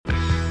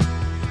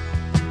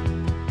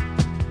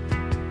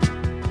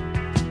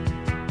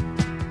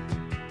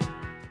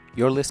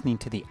You're listening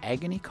to the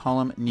Agony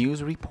Column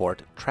News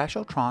Report,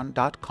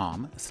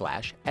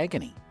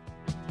 trashotron.com/agony.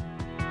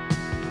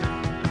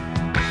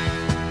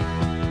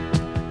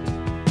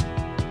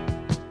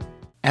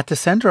 At the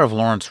center of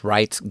Lawrence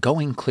Wright's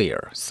Going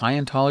Clear,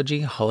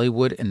 Scientology,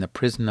 Hollywood, and the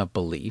Prison of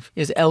Belief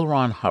is L.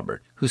 Ron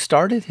Hubbard, who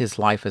started his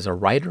life as a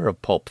writer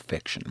of pulp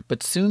fiction,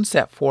 but soon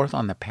set forth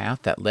on the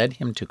path that led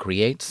him to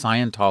create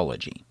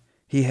Scientology.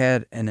 He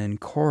had an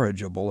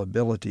incorrigible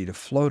ability to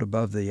float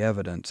above the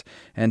evidence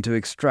and to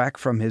extract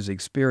from his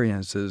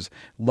experiences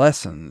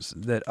lessons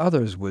that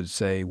others would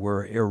say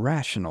were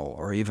irrational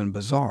or even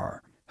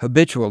bizarre.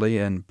 Habitually,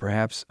 and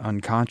perhaps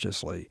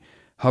unconsciously,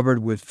 Hubbard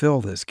would fill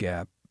this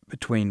gap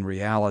between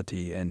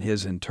reality and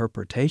his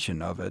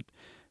interpretation of it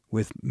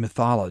with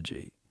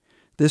mythology.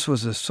 This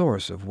was the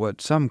source of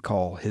what some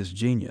call his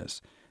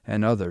genius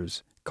and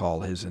others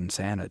call his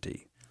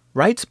insanity.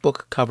 Wright's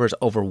book covers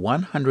over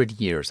 100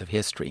 years of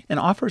history and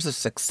offers a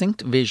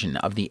succinct vision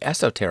of the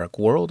esoteric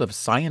world of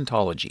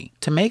Scientology.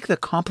 To make the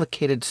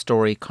complicated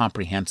story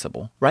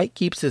comprehensible, Wright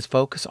keeps his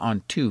focus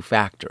on two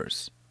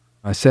factors.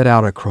 I set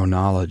out a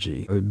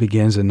chronology. It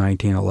begins in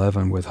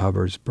 1911 with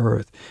Hubbard's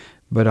birth,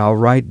 but I'll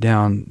write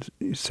down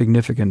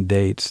significant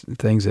dates,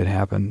 things that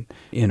happened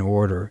in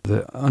order.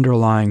 The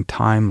underlying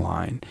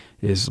timeline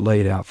is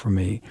laid out for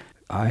me.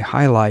 I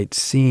highlight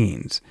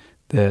scenes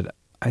that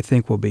I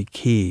think will be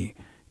key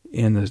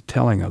in the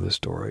telling of the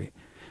story.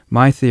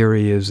 My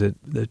theory is that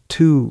the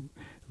two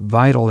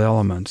vital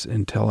elements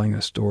in telling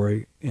a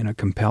story in a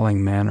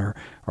compelling manner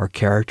are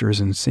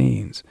characters and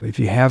scenes. If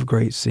you have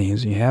great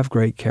scenes, and you have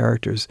great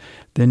characters,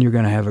 then you're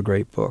going to have a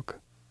great book.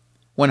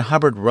 When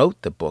Hubbard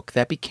wrote the book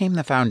that became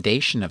the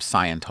foundation of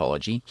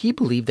Scientology, he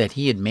believed that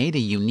he had made a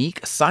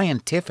unique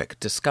scientific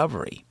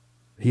discovery.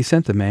 He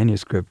sent the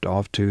manuscript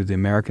off to the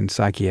American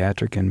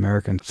Psychiatric and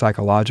American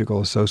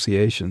Psychological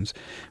Associations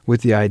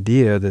with the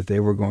idea that they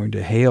were going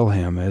to hail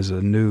him as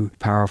a new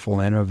powerful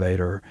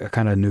innovator, a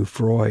kind of new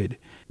Freud.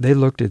 They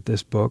looked at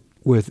this book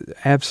with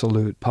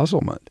absolute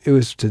puzzlement. It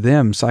was to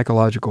them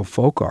psychological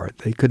folk art.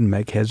 They couldn't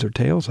make heads or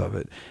tails of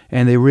it,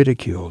 and they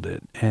ridiculed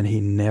it, and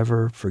he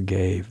never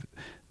forgave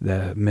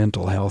the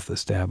mental health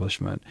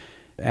establishment.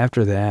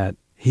 After that,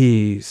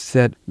 he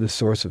said the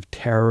source of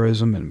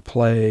terrorism and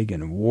plague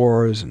and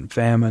wars and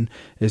famine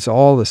is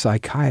all the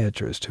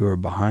psychiatrists who are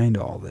behind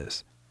all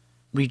this.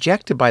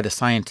 Rejected by the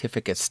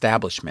scientific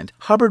establishment,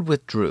 Hubbard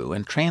withdrew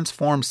and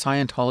transformed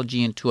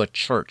Scientology into a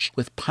church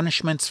with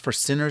punishments for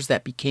sinners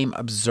that became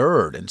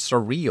absurd and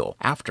surreal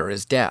after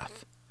his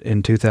death.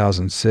 In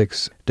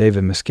 2006,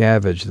 David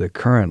Miscavige, the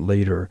current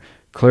leader,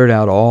 cleared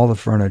out all the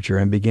furniture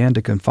and began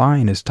to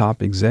confine his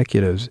top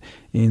executives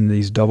in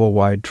these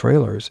double-wide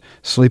trailers,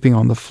 sleeping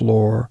on the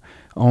floor,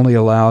 only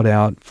allowed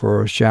out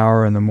for a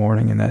shower in the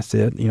morning, and that's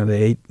it.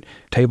 They ate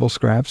table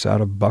scraps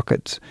out of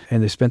buckets,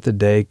 and they spent the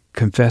day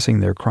confessing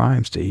their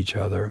crimes to each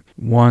other.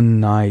 One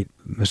night,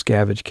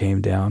 Miscavige came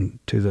down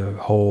to the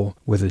hole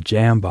with a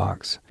jam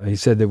box. He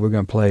said that we're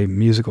going to play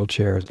musical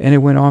chairs, and it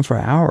went on for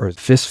hours.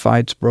 Fist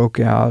fights broke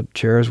out,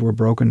 chairs were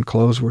broken,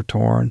 clothes were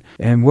torn,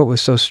 and what was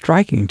so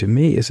striking to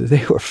me is that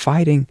they were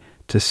fighting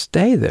to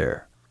stay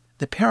there.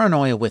 The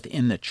paranoia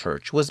within the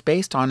church was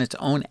based on its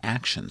own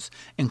actions,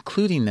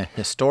 including the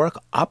historic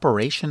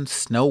Operation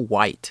Snow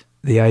White.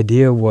 The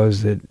idea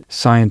was that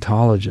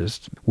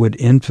Scientologists would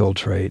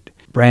infiltrate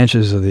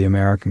branches of the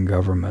American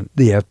government,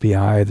 the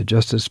FBI, the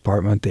Justice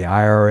Department, the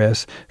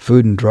IRS,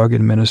 Food and Drug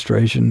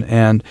Administration,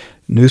 and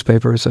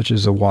newspapers such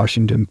as the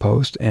Washington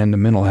Post and the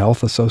mental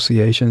health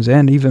associations,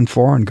 and even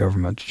foreign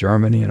governments,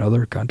 Germany and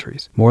other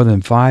countries. More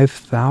than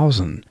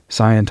 5,000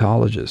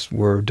 Scientologists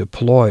were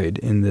deployed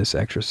in this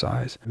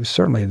exercise. It was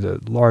certainly the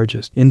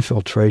largest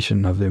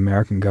infiltration of the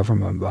American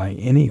government by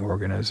any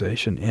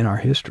organization in our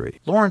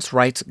history. Lawrence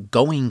Wright's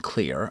Going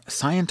Clear,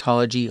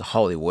 Scientology,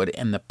 Hollywood,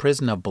 and the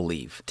Prison of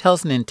Belief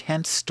tells an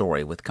intense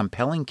story with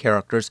compelling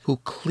characters who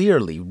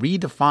clearly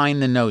redefine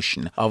the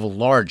notion of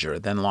larger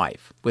than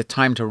life. With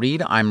time to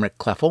read, I'm Rick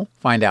Kleffel.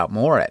 Find out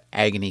more at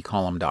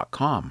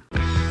agonycolumn.com.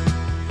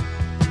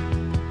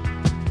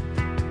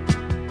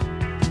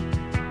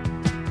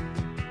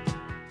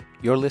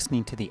 You're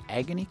listening to the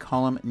Agony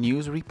Column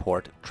News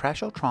Report,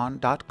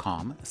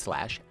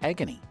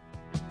 trashotron.com/agony.